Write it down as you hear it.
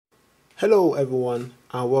Hello everyone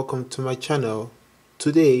and welcome to my channel.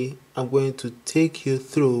 Today I'm going to take you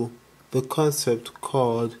through the concept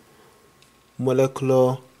called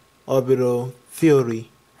molecular orbital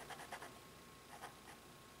theory.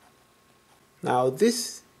 Now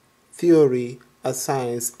this theory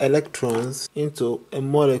assigns electrons into a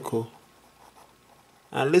molecule,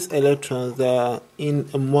 and these electrons that are in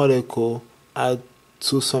a molecule are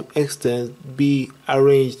to some extent be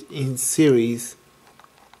arranged in series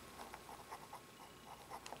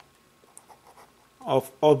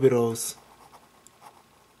of orbitals,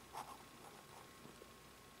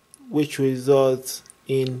 which results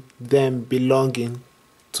in them belonging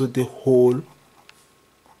to the whole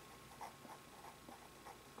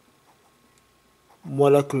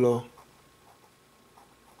molecular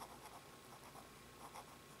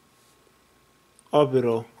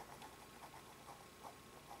orbital.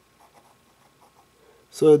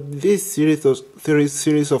 So this series of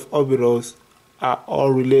orbitals are all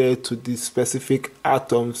related to the specific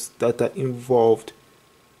atoms that are involved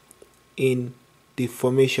in the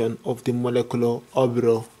formation of the molecular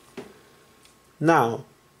orbital. Now,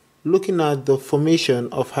 looking at the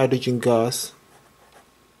formation of hydrogen gas,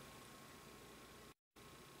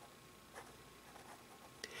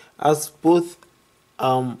 as both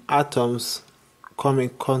atoms come in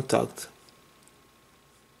contact,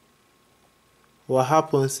 what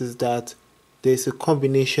happens is that there is a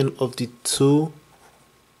combination of the two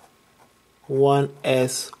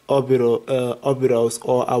 1s orbitals,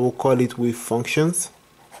 or I will call it wave functions,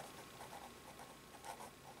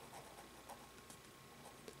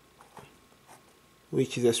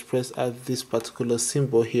 which is expressed as this particular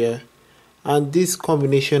symbol here, and this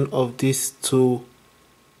combination of these two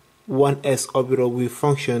 1s orbital wave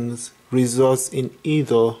functions results in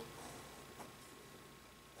either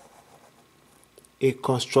a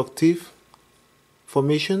constructive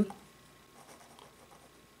formation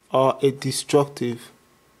or a destructive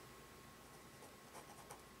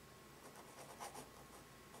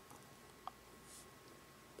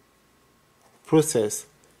process.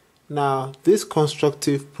 Now, this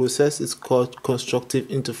constructive process is called constructive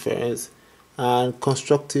interference, and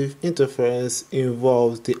constructive interference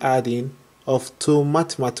involves the adding of two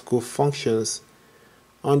mathematical functions.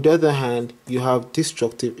 On the other hand, you have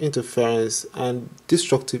destructive interference, and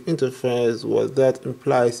destructive interference, what that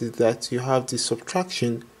implies is that you have the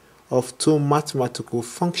subtraction of two mathematical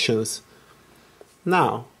functions.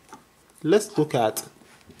 Now, let's look at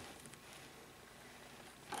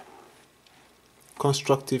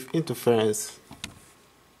constructive interference.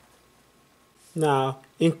 Now,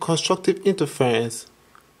 in constructive interference,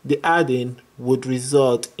 the adding would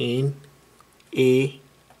result in a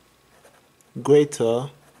greater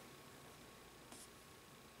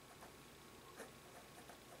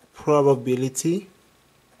probability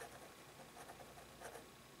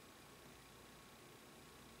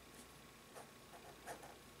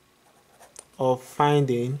of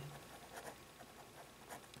finding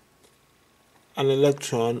an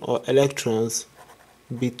electron or electrons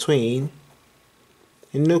between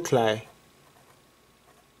nuclei,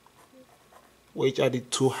 which are the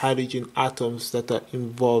two hydrogen atoms that are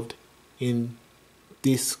involved in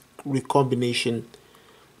this recombination,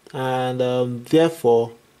 and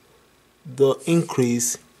therefore the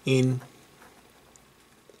increase in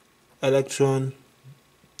electron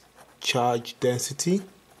charge density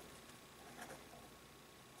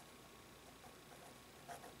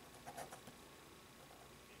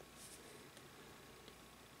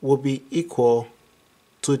will be equal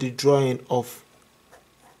to the drawing of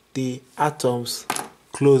the atoms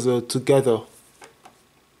closer together.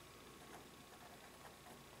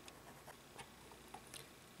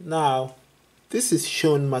 Now, this is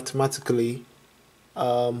shown mathematically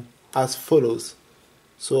as follows.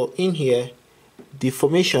 So in here, the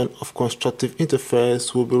formation of constructive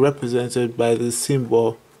interference will be represented by the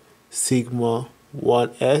symbol sigma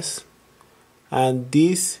 1s, and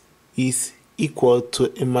this is equal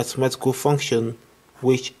to a mathematical function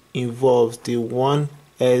which involves the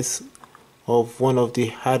 1s of one of the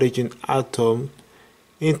hydrogen atom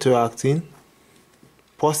interacting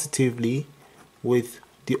positively with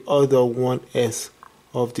the other 1s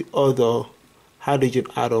of the other hydrogen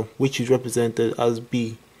atom, which is represented as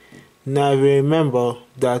B. Now remember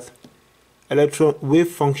that electron wave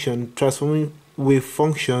function, transforming wave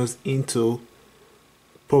functions into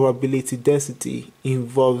probability density,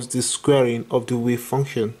 involves the squaring of the wave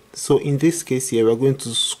function. So in this case here, we're going to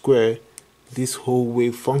square this whole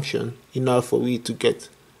wave function in order for we to get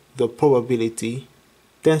the probability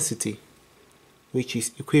density, which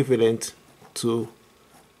is equivalent to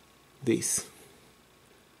this.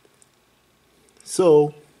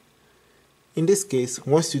 So in this case,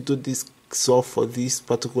 once you do this solve for this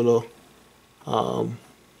particular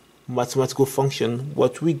mathematical function,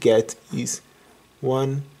 what we get is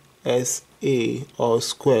 1sa all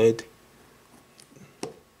squared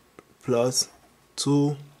plus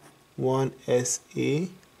 2 1sa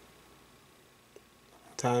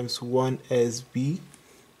times 1sb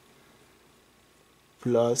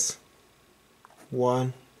plus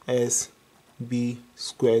 1sb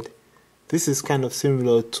squared. This is kind of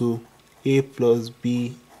similar to a plus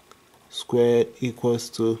b squared equals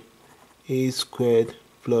to a squared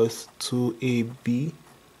plus 2ab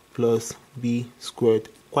plus b squared.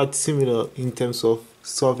 Quite similar in terms of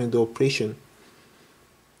solving the operation.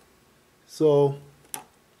 So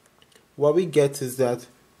what we get is that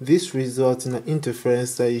this results in an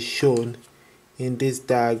interference that is shown in this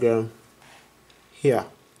diagram here.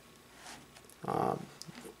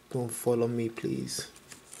 Don't follow me, please.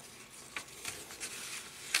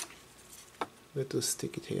 Let us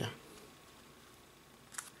stick it here.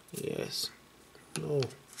 Yes. No.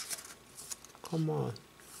 Come on.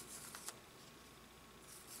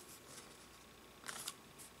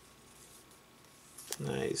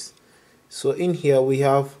 Nice. So in here we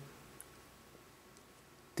have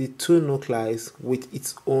the two nuclei with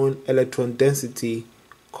its own electron density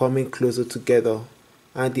coming closer together,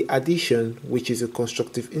 and the addition, which is a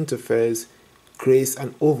constructive interference, creates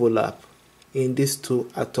an overlap in these two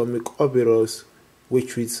atomic orbitals,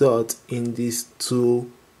 which result in these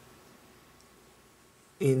two,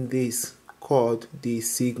 in this called the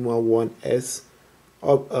sigma 1s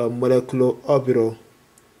molecular orbital.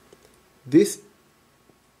 This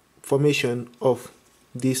formation of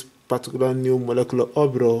this particular new molecular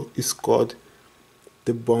orbital is called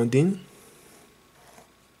the bonding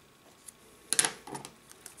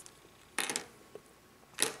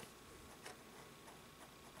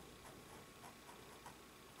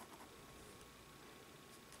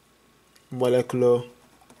molecular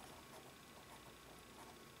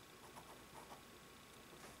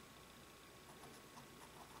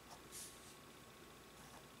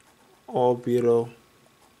orbital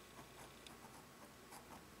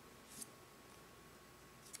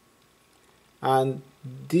and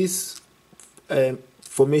this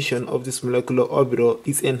formation of this molecular orbital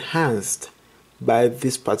is enhanced by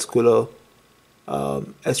this particular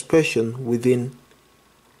expression within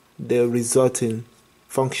the resulting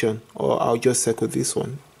function, or I'll just circle this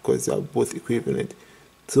one because they are both equivalent.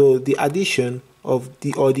 So the addition of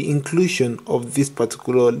the inclusion of this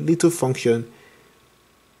particular little function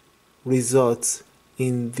results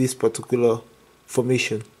in this particular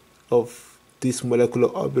formation of this molecular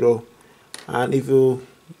orbital. And if you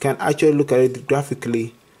can actually look at it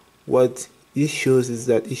graphically, what this shows is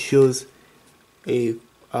that it shows a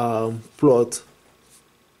plot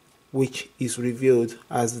which is revealed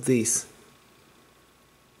as this,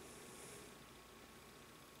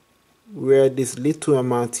 where this little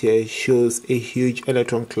amount here shows a huge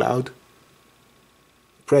electron cloud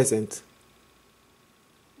present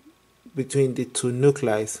between the two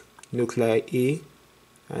nuclei, nuclei A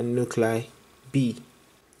and nuclei B.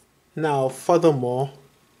 Now, furthermore,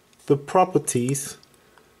 the properties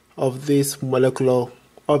of this molecular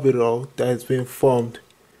orbital that has been formed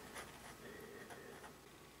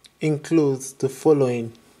includes the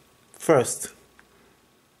following. First,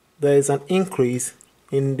 there is an increase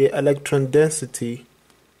in the electron density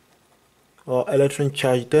or electron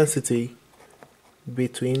charge density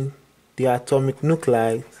between the atomic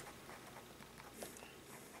nuclei.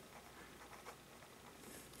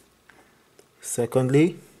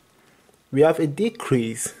 Secondly, we have a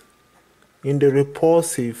decrease in the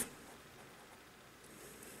repulsive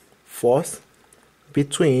force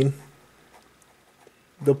between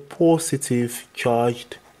the positive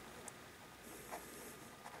charged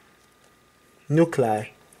nuclei,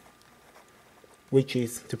 which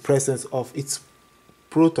is the presence of its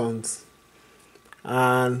protons.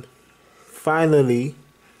 And finally,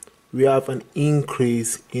 we have an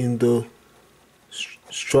increase in the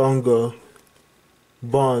stronger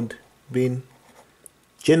bond being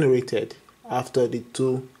generated after the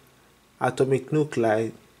two atomic nuclei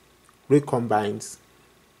recombines.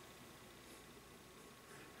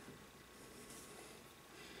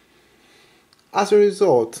 As a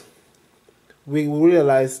result, we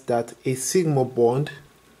realize that a sigma bond,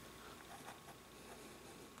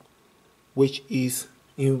 which involves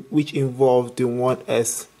the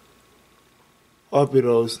 1s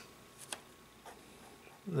orbitals,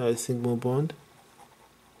 a sigma bond,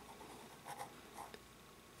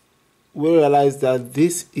 we realize that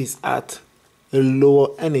this is at a lower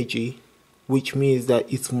energy, which means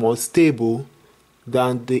that it's more stable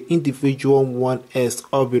than the individual 1s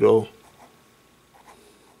orbital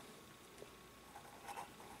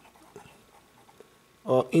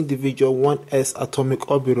or individual 1s atomic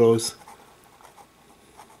orbitals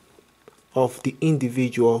of the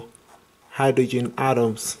individual hydrogen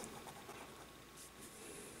atoms.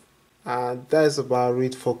 And that's about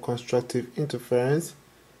it for constructive interference.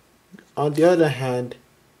 On the other hand,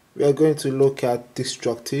 we are going to look at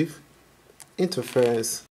destructive interference.